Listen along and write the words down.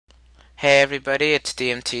Hey everybody, it's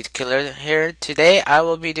DMTKiller here. Today I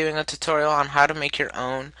will be doing a tutorial on how to make your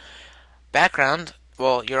own background,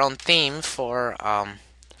 well, your own theme for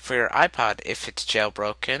your iPod if it's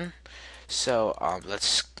jailbroken. So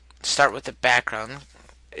let's start with the background.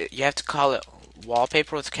 You have to call it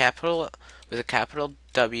wallpaper with a capital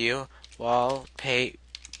W,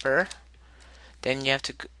 wallpaper. Then you have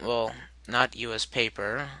to, well, not US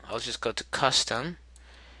paper. I'll just go to custom.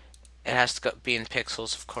 It has to be in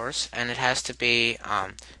pixels, of course, and it has to be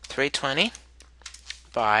 320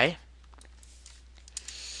 by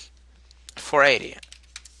 480,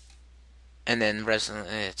 and then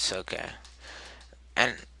it's okay.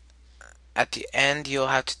 And at the end, you'll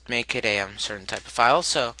have to make it a certain type of file.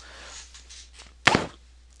 So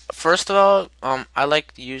first of all, I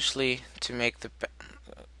like usually to make the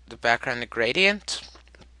background a gradient.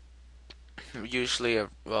 Usually,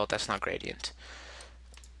 well, that's not gradient.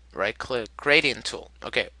 Right click gradient tool.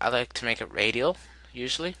 Okay, I like to make it radial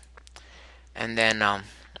usually, and then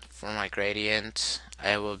for my gradient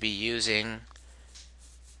I will be using,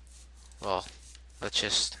 well, let's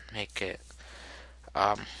just make it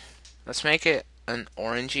let's make it an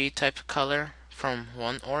orangey type of color, from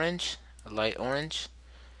one orange, a light orange,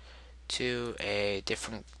 to a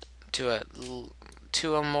different to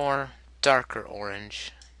a more darker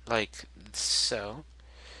orange, like so.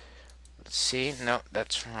 See, no,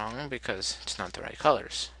 that's wrong because it's not the right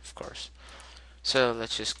colors, of course. So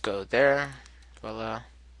let's just go there, voila,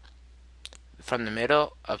 from the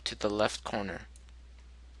middle up to the left corner.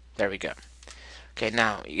 There we go. Okay,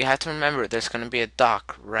 now you have to remember there's going to be a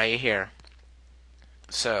dock right here,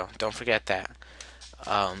 so don't forget that.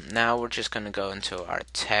 Now we're just going to go into our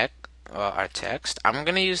text. I'm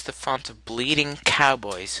going to use the font of Bleeding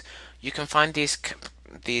Cowboys. You can find these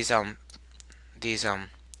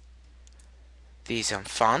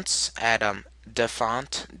fonts at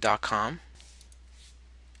thefont.com.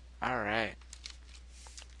 Alright.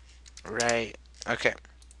 Right. Okay.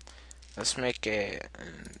 Let's make it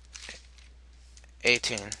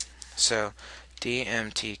 18. So,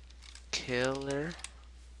 DMTKiller.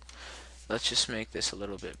 Let's just make this a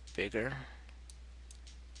little bit bigger.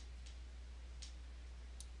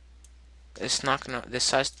 It's not gonna, this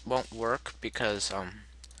size won't work because,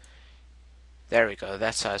 there we go,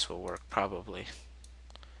 that size will work probably.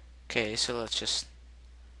 Okay, so let's just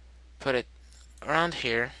put it around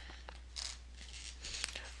here.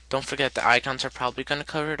 Don't forget the icons are probably gonna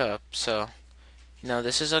cover it up, so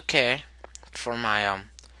this is okay for my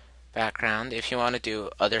background. If you want to do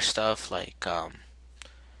other stuff like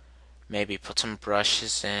maybe put some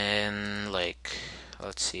brushes in, like,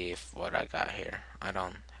 let's see what I got here. I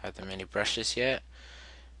don't have that many brushes yet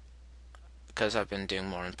because I've been doing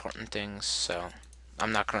more important things, so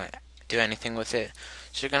I'm not gonna do anything with it.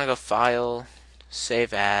 So you're gonna go File,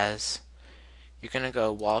 Save As. You're gonna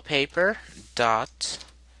go Wallpaper dot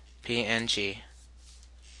PNG.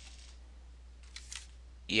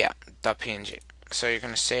 Yeah, .png. So you're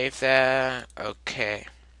gonna save that. Okay.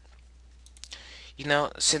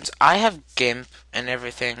 Since I have GIMP and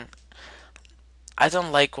everything, I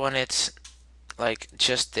don't like when it's like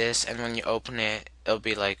just this, and when you open it, it'll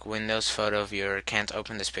be like Windows Photo Viewer can't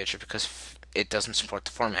open this picture because it doesn't support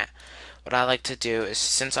the format. What I like to do is,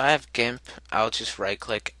 since I have GIMP, I'll just right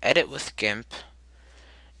click, edit with GIMP,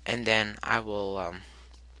 and then I will,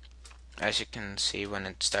 as you can see when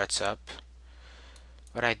it starts up,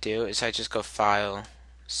 what I do is I just go File,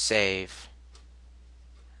 Save,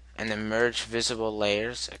 and then Merge Visible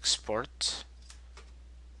Layers, Export,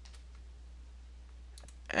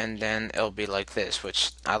 and then it'll be like this,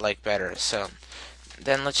 which I like better. So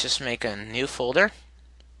then let's just make a new folder,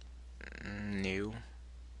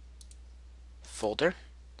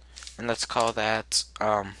 and let's call that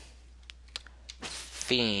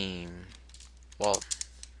theme. Well,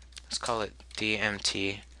 let's call it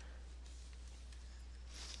DMT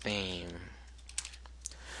theme.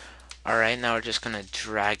 Alright, now we're just gonna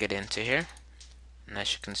drag it into here, and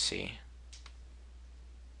as you can see,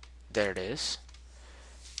 there it is.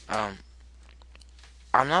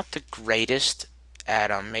 I'm not the greatest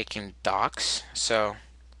at making docs, so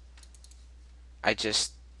I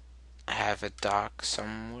just have a doc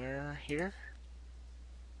somewhere here.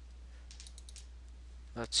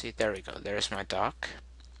 Let's see, there we go, there's my doc.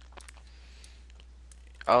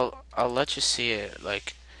 I'll let you see it.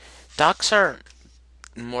 Like, docs are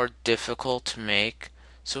more difficult to make,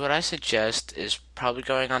 so what I suggest is probably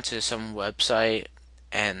going onto some website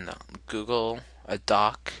and Google a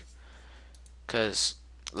doc, because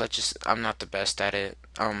I'm not the best at it.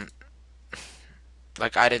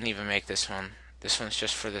 Like, I didn't even make this one. This one's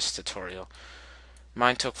just for this tutorial.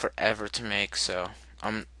 Mine took forever to make, so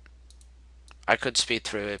I could speed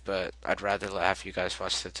through it, but I'd rather have you guys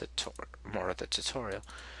watch the more of the tutorial.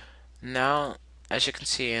 Now, as you can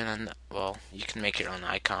see, well, you can make your own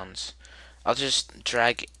icons. I'll just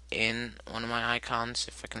drag in one of my icons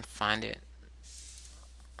if I can find it.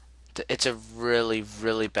 It's a really,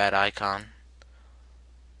 really bad icon.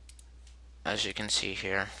 As you can see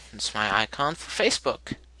here, it's my icon for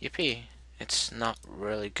Facebook. Yippee. It's not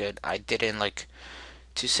really good. I did it in like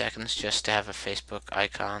 2 seconds just to have a Facebook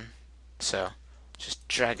icon. So, just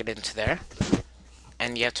drag it into there.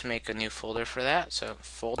 And you have to make a new folder for that. So,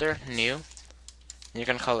 folder, new. You're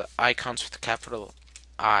going to call it icons with a capital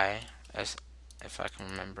I, as if I can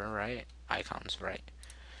remember right. Icons, right.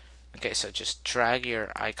 Okay, so just drag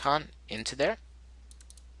your icon into there.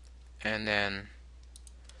 And then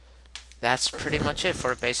that's pretty much it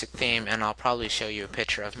for a basic theme, and I'll probably show you a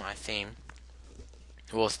picture of my theme.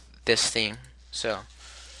 Well, this theme. So,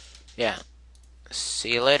 yeah.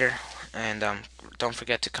 See you later. And don't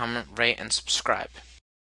forget to comment, rate, and subscribe.